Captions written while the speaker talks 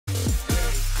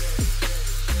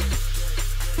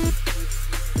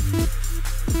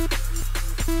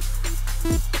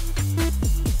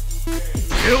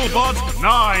Killbot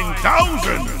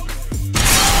 9000!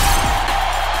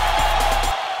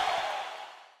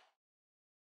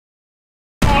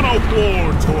 On a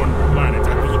war-torn planet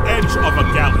at the edge of a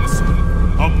galaxy,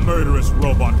 a murderous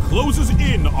robot closes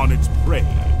in on its prey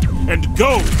and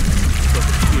goes for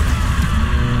the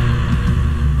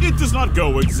kill. It does not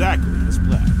go exactly as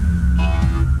planned.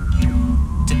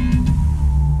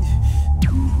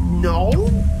 No?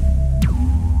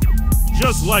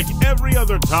 Just like every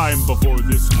other time before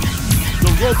this,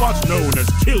 the robot known as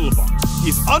Killbot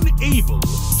is unable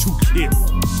to kill.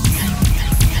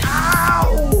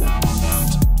 Ow!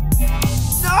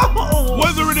 No!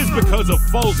 Whether it is because of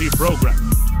faulty programming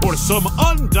or some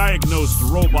undiagnosed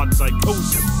robot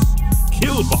psychosis,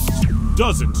 Killbot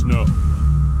doesn't know.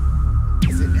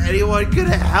 Isn't anyone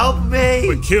gonna help me?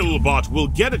 But Killbot will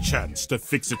get a chance to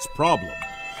fix its problem,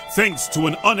 thanks to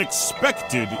an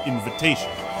unexpected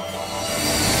invitation.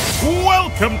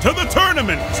 Welcome to the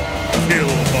tournament,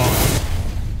 Killbot!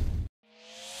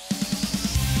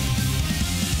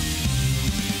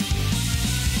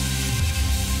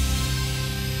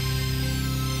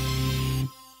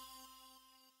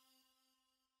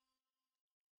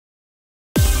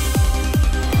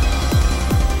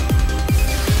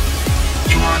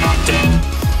 You are not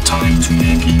dead. Time to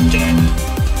begin again.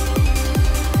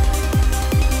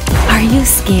 Are you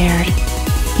scared?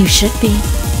 You should be.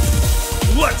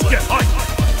 Let's get hyped!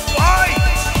 Fight!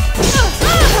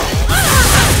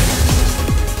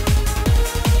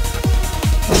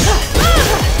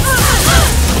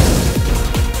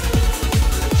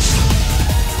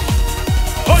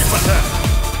 Hype attack!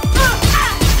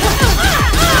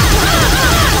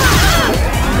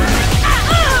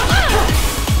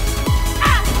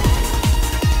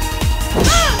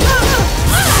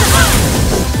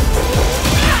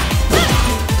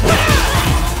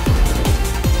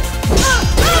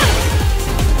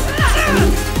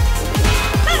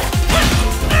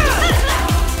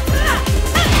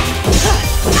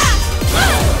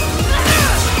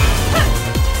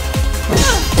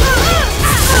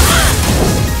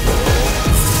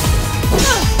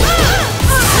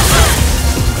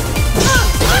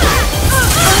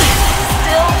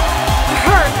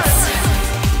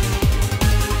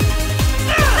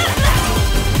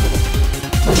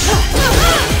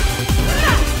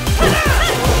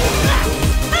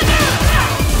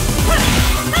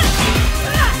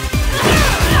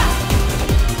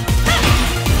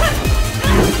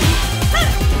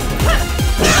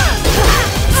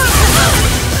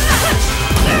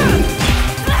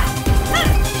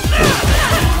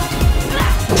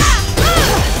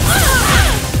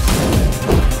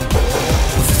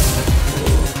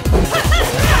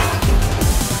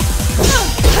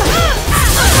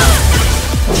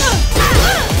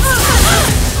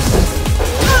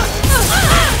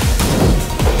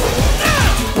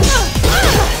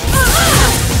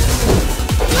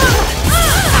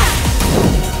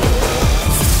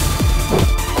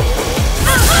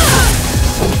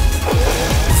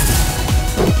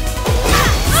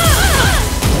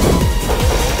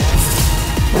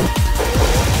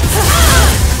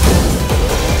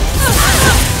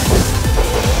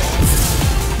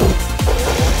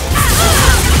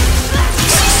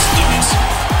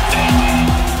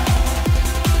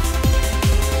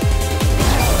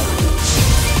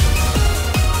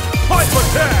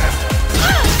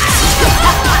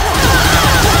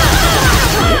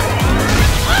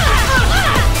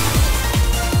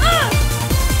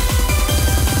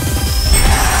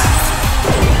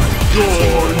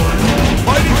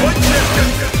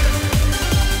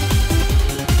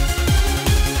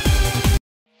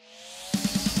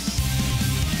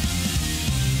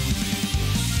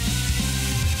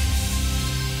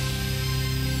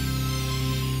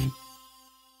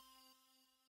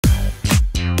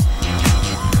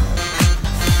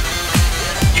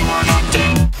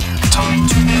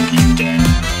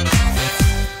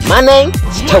 My name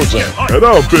is Tojo. And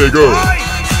I'm Big Earl.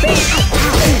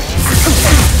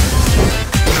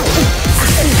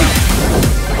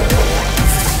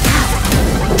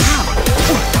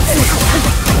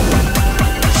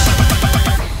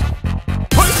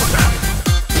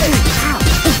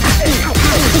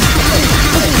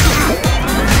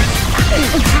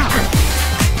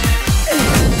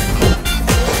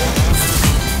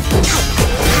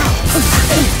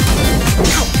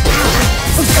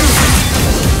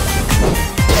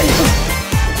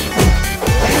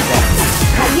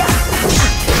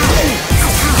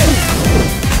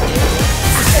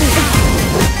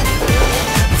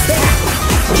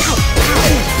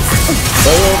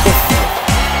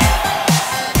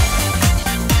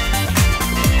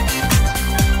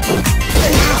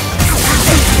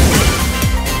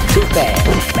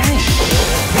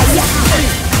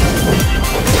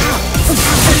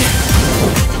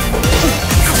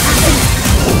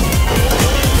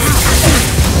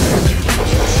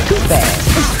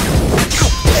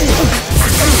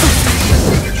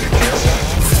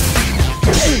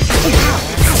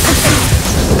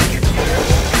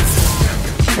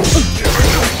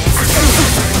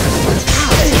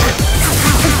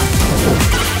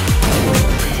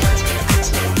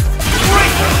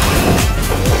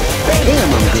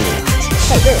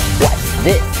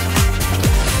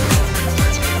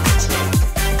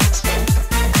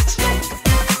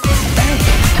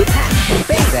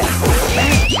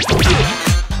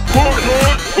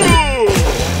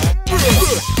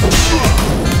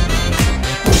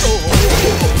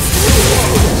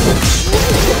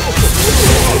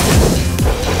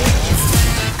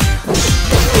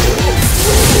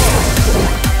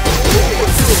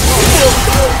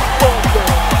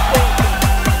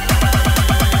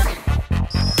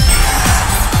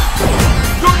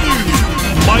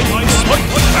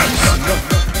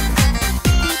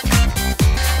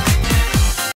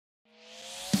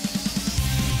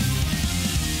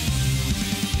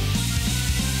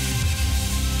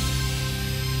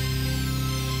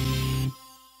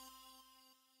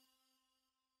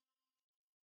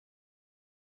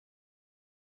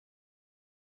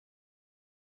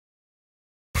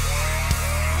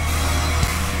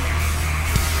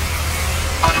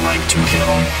 to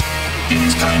kill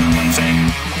is kind of one thing.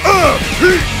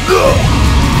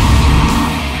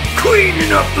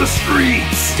 Cleaning up the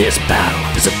streets! This battle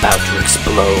is about to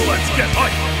explode. Let's get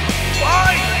hype!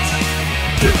 Fight!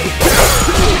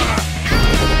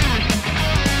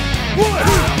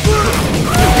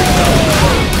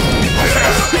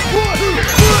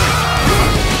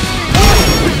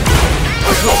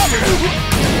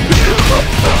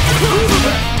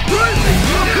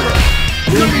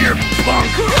 Come here, punk!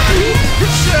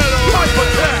 Shadow type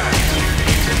attack!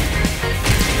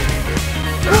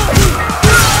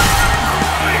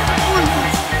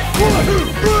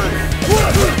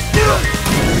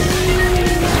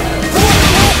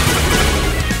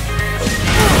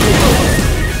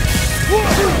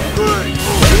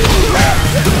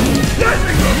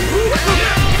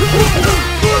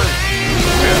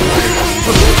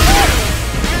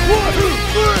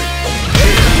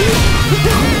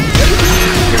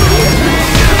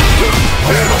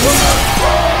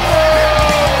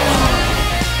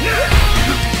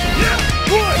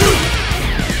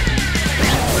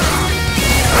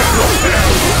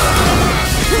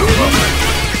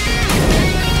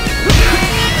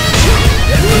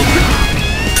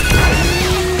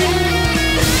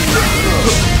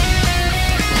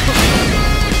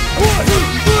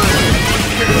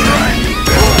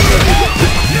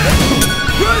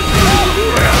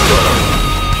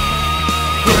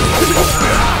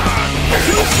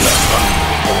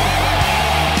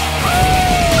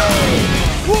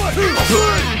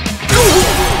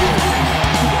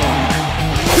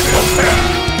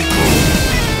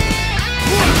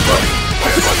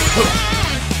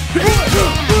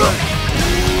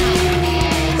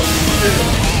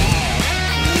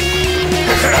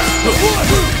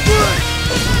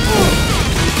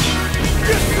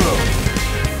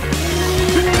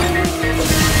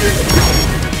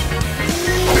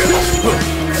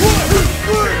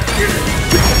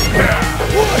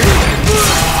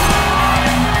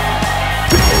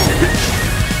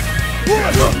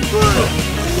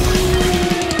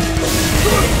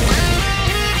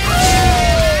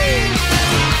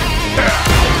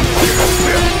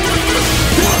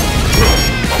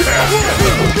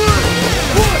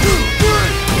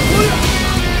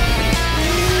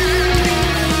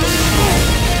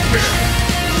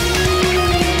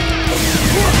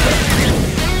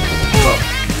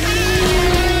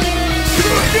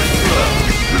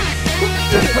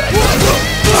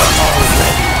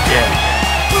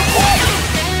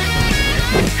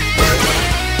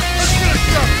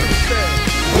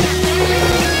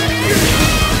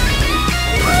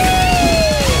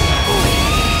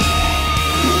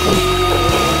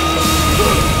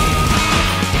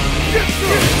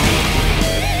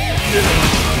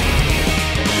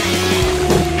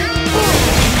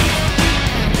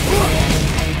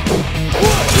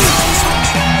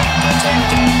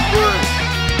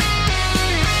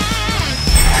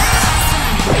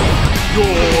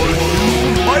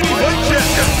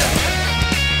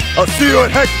 I'll see you at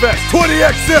Heckfest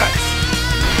 20XX!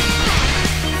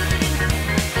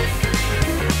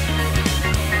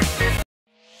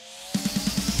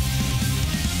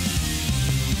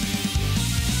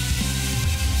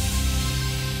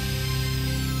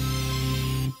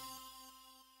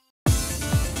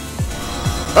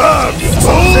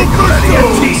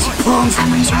 For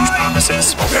research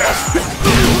purposes.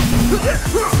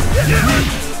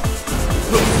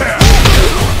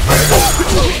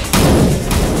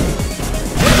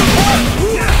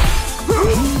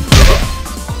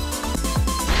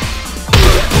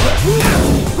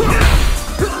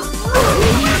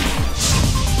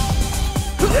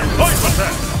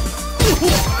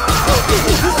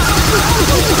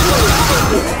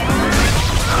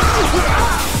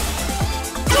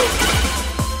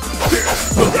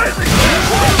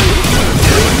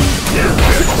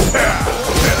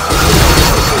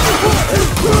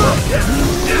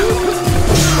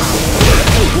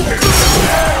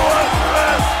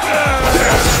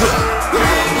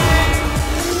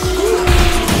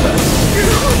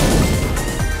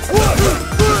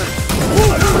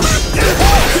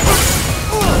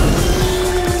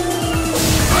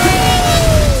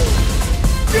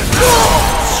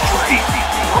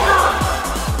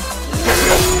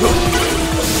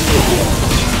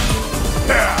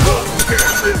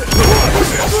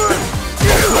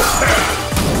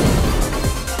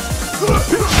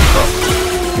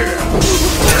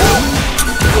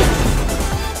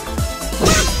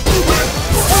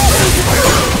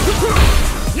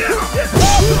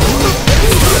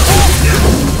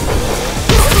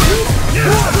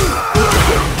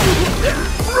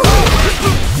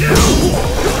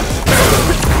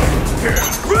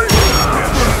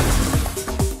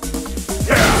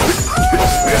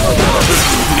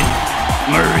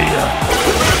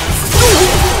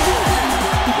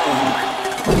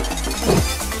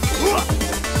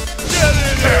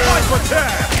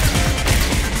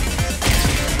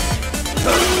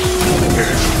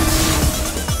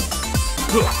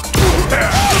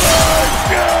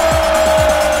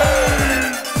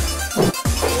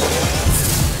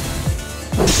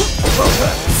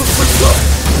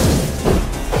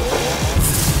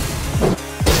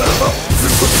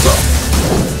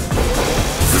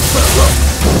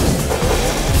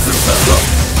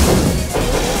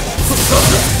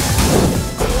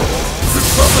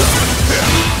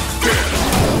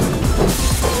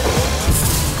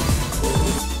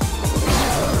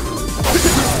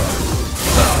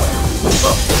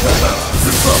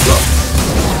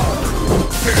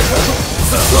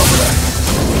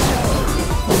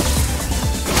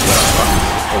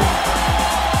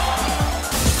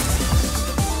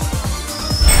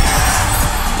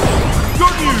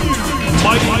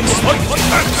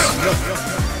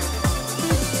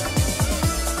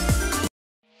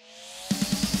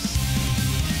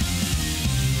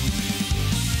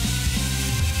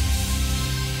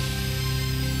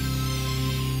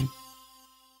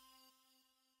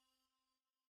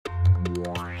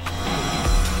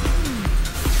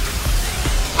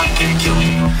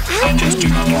 I just do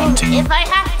not want to. If I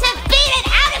have to beat it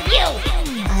out of you!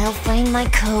 I'll find my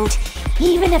code.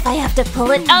 Even if I have to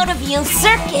pull it out of you.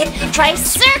 Circuit! Try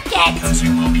circuit! Because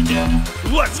you will be dead.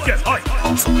 Let's get hype!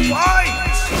 Hopefully. Fight!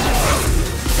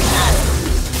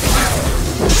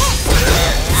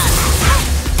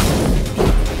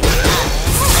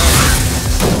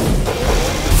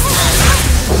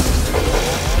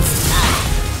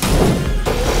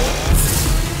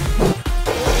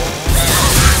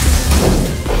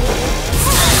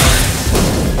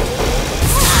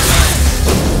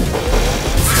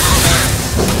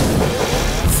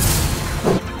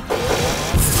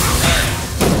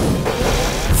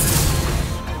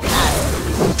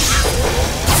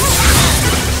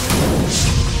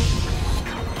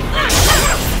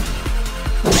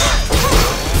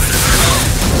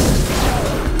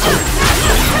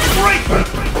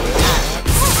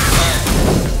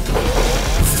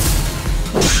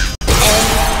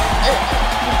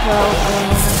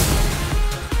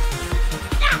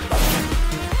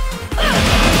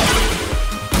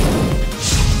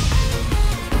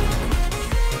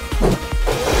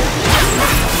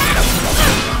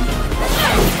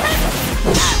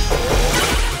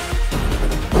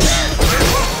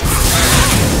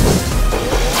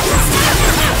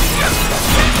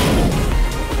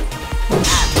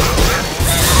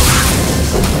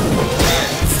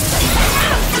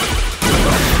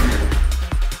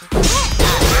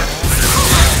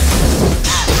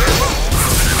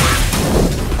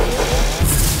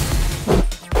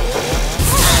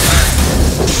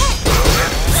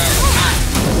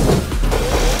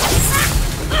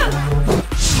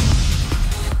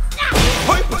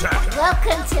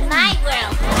 Welcome to my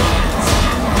world.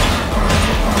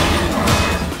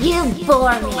 You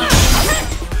bore me.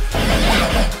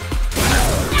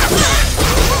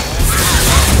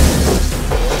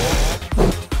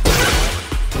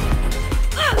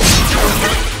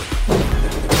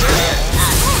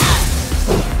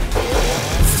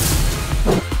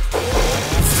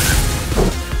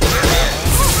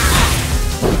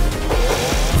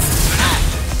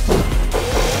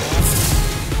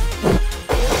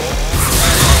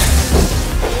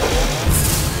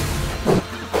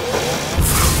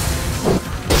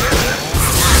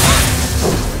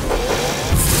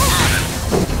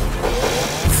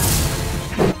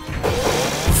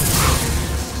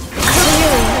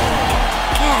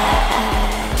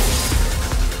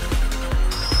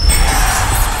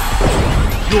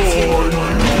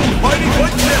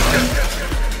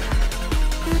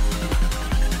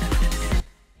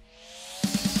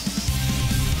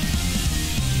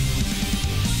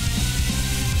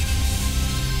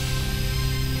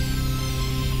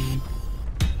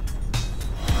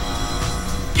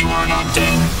 You are not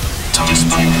dead.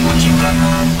 Despite what you have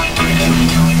heard, my every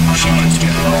killing machines do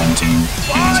belong to.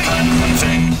 It is kind of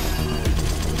unfair.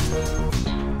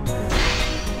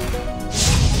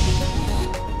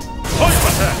 Hype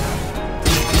attack!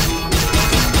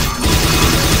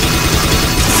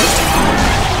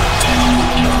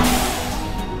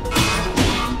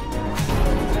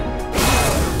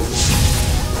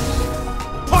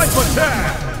 Hype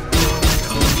attack!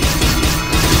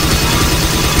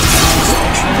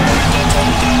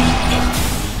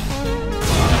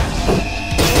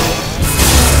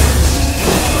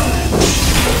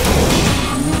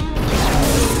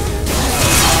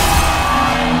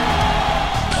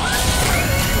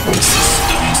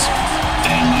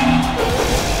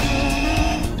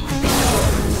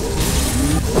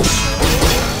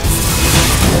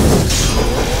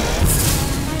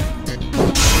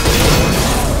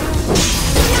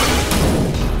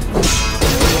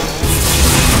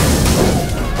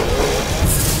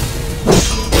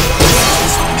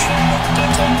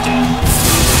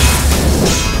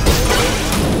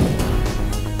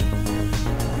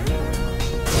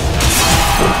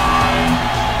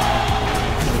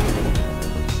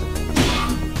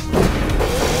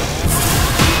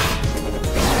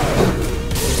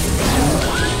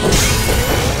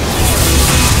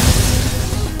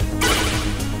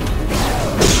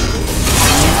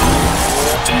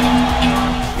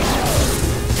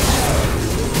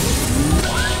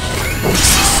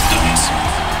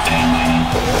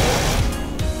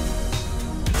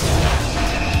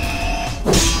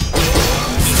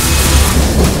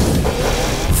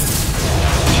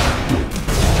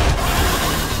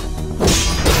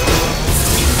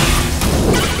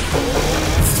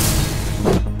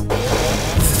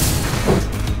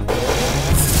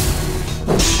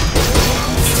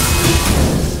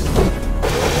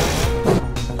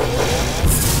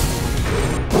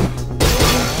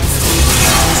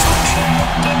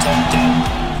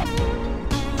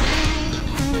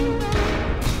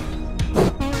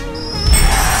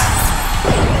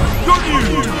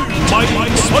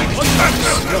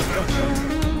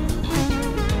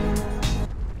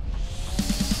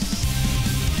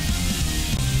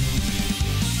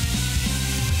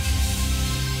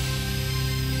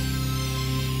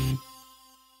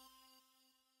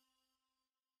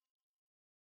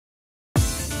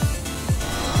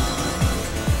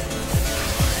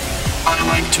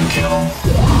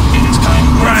 It's kind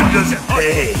of Crime doesn't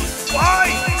pay. Why?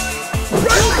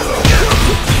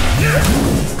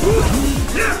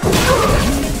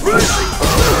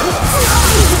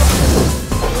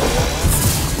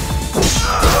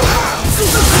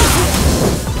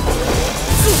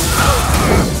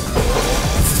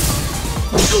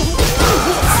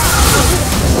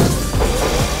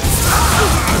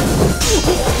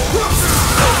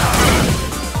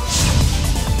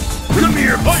 Come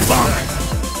here, bunk!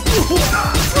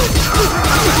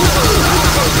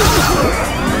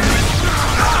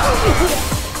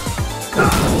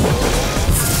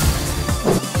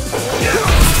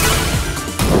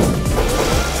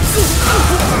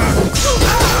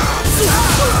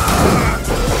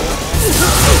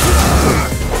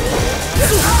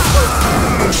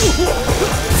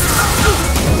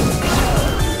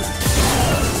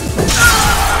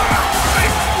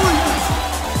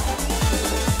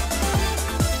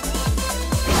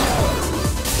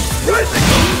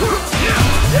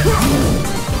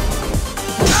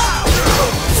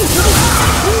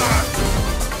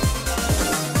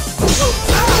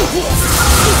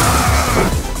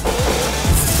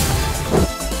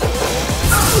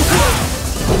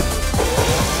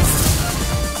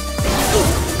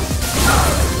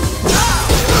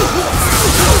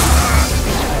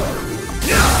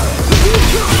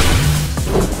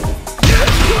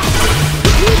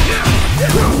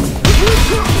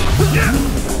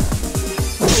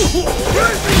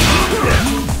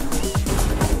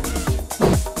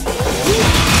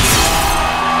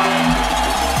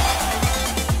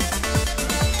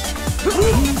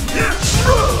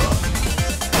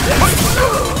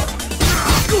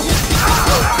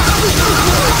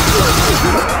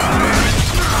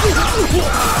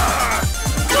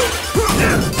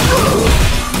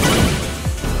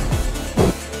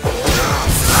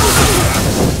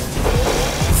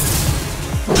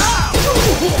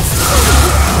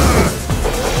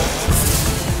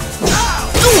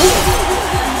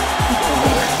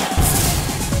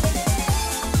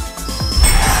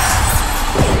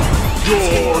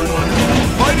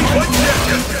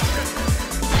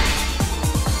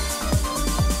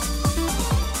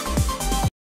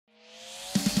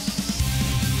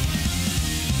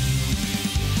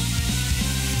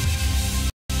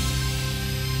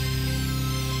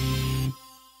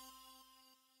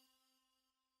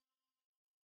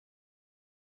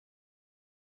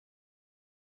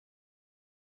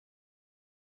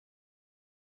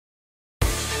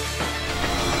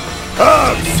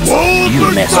 You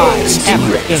mess with this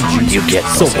engine, you get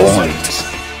so points.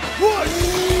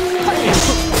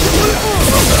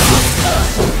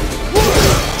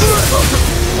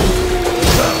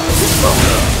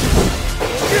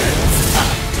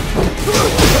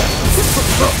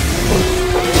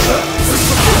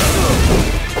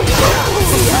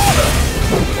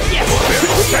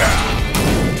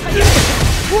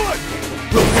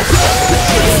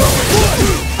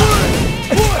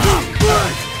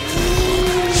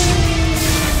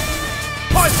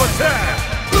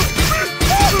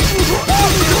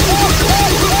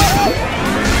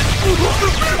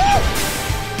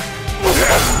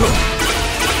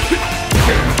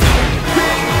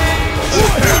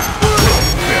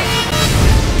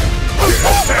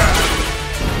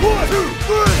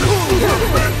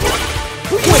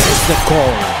 Where's the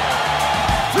goal?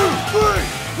 2, 3!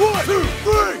 1, 2,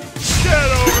 3! Get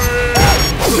over here!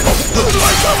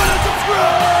 My dominance of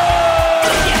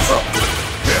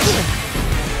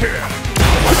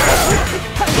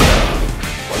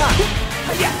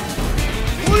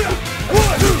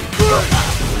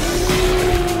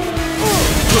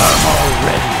I'm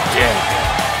already dead.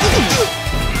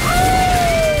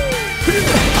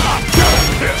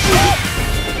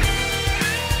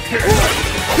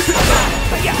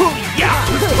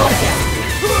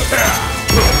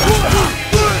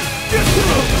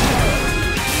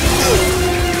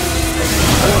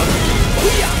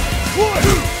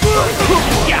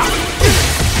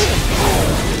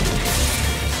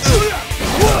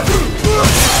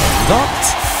 Not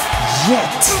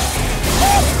yet.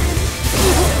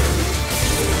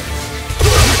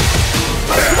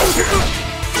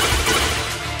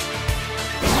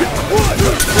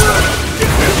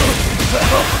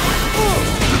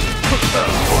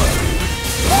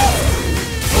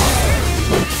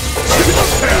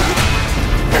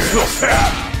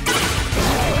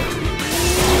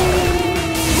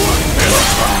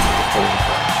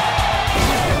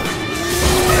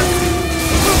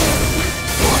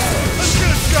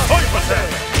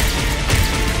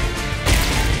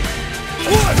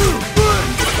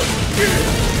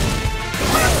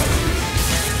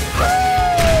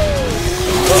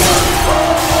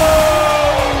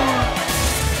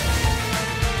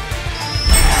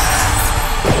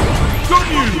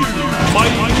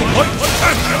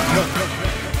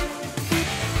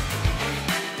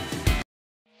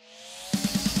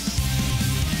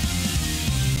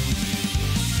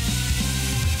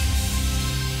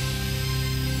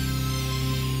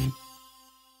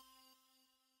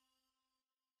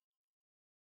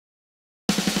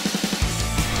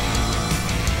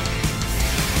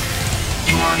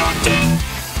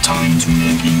 Time to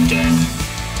make you dead.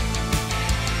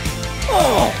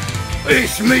 Oh,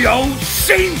 it's me old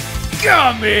synth.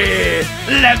 Come here.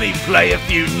 Let me play a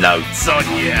few notes on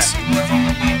you. Never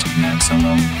about notes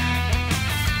alone.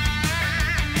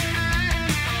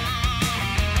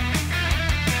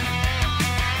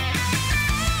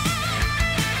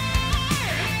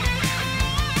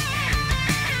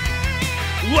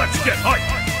 Let's get hype.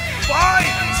 Fight!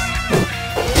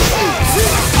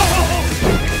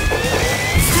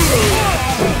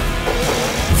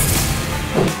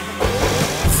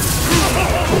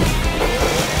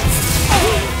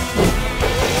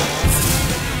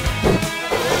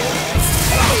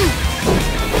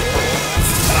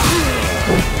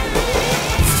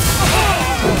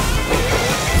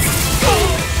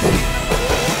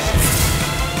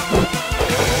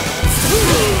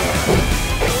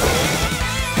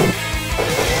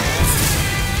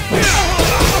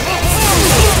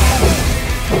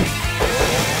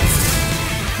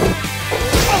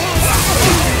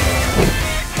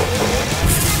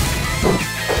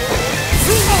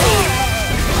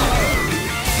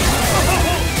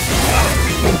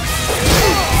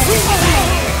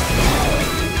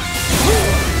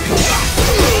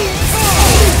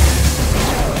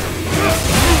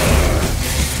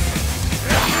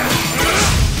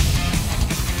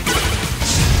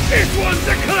 This one's a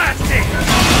classic!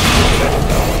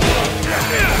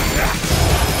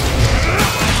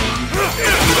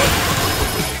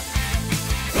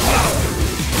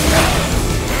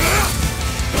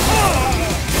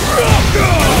 Rock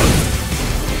on!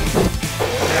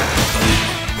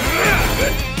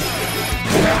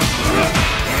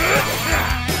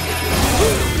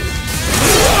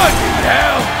 What the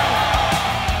hell?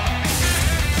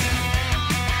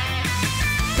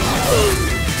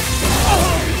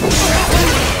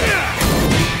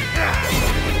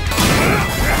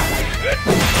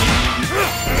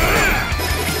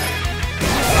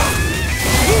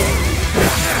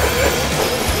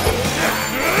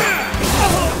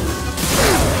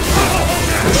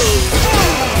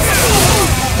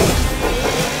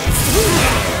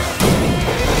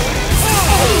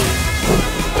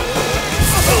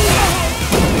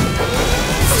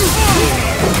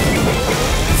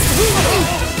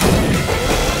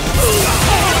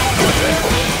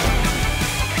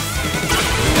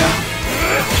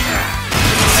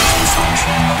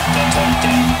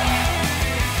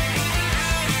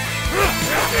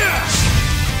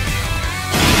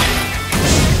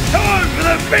 Time for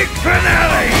the big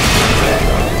finale!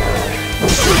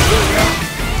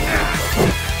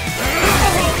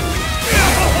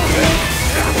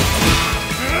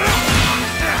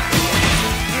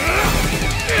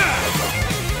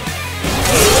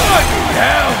 What the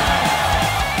hell?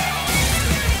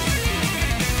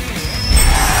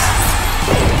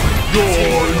 Your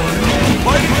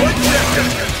fighting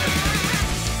champion!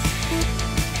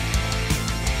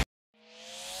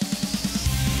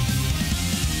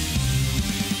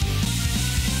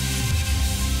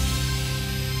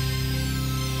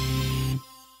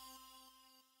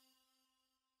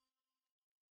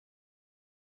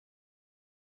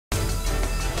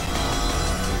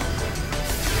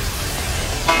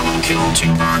 Kill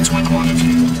two birds with one of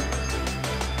you.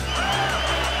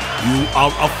 You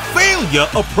are a failure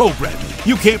of programming.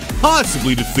 You can't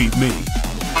possibly defeat me.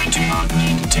 I do not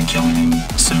need to kill you,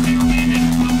 so your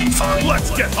remaining will be fine. Let's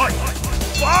get hype!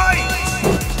 Fight!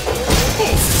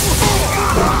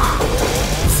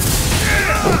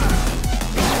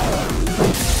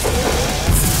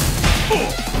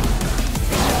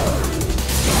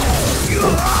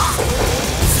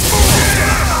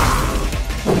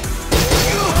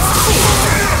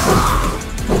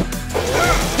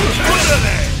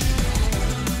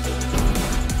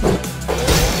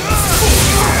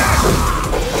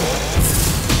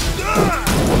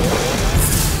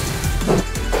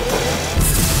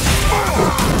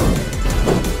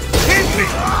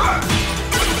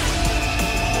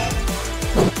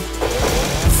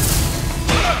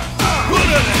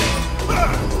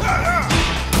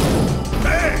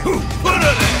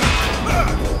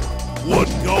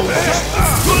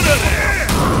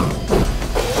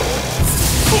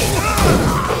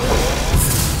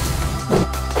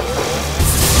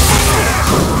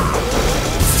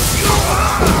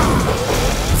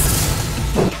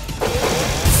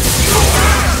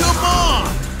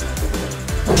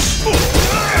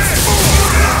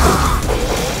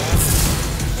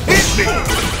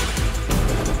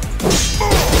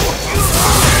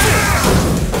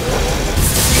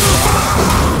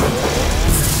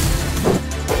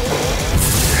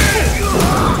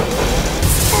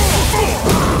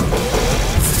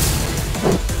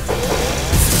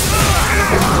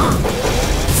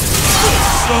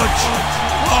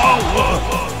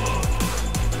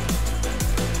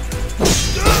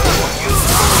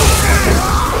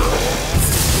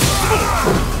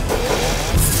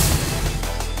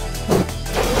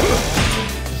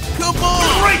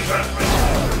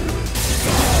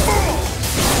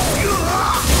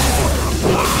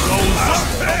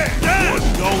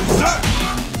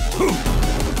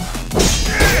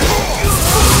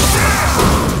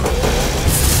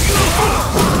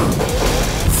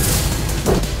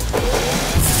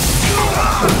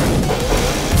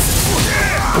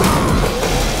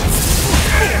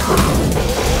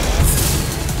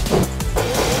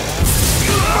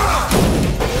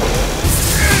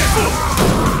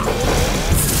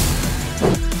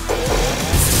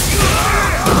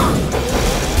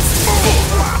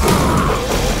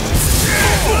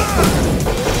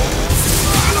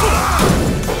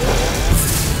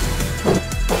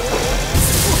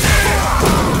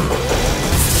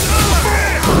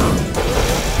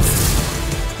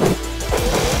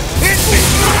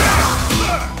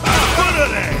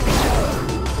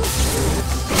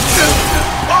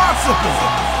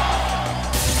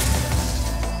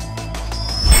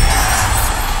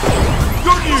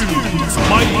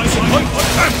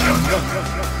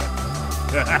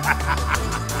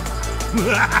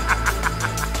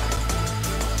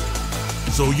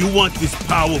 So you want this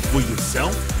power for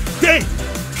yourself? Then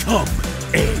come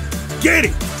and get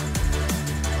it!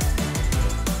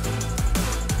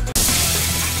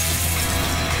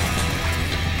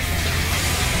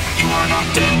 You are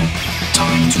not dead.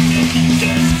 Time to make you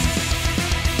dead.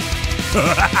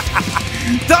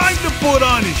 Time to put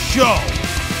on a show!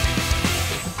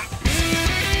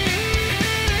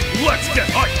 Let's get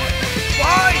hyped!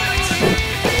 Fight!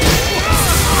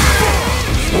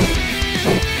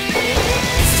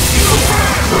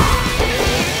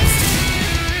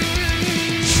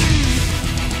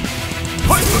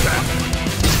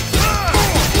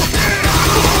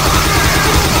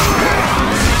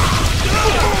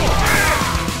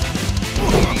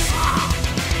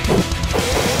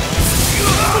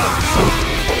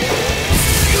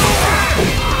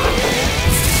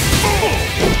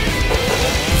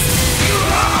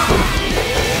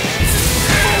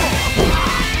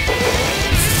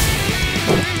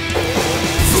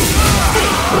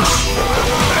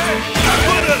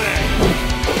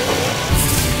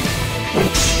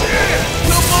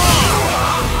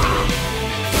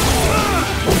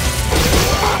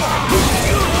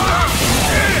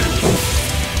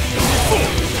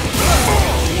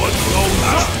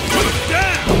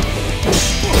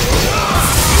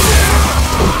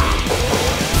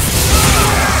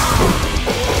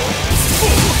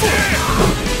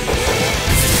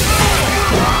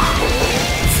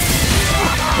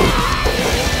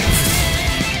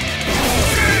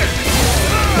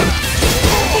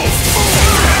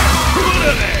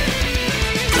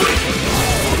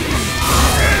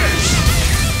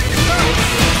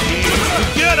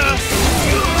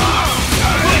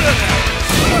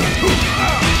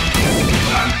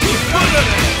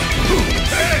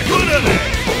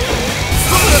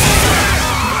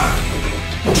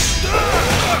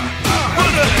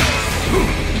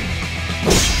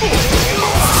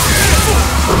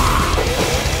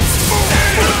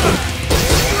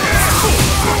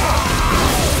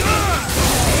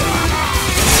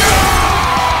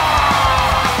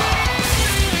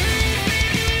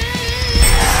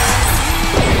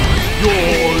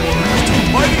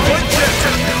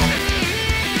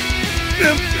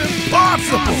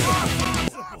 Impossible!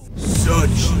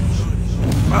 Such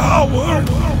power!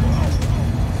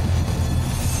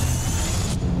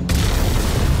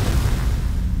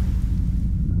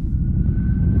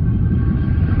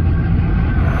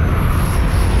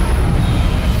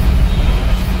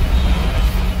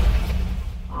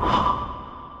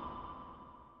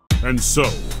 And so,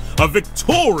 a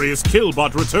victorious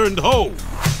Killbot returned home,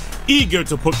 eager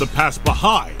to put the past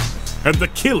behind and the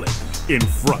killing in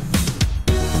front.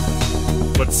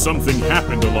 But something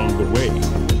happened along the way.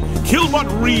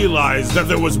 Killbot realized that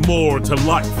there was more to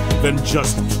life than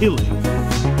just killing.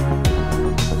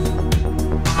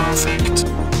 Perfect.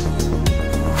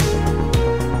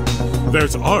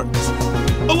 There's art,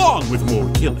 along with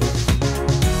more killing.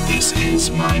 This is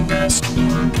my best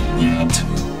work yet.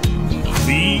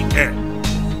 The end.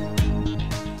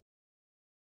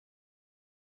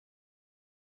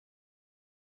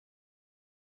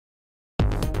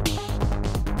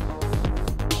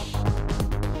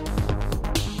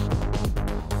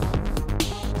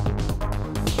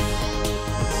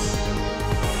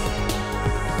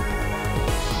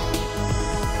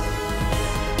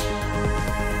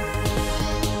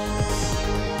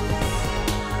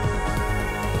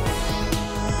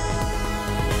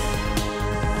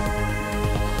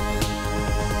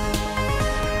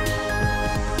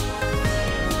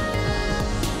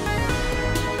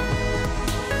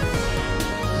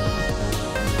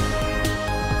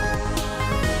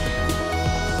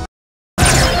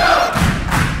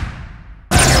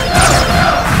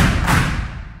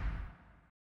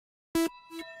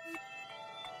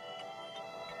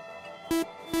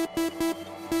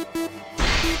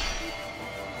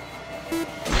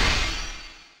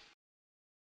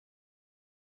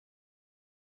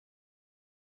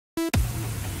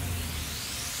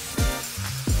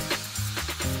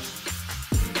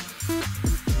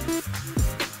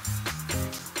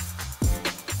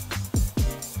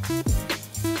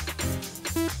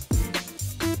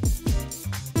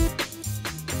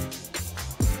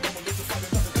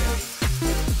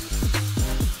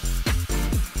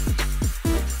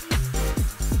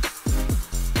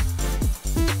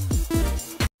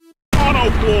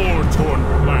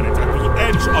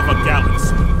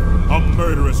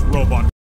 murderous robot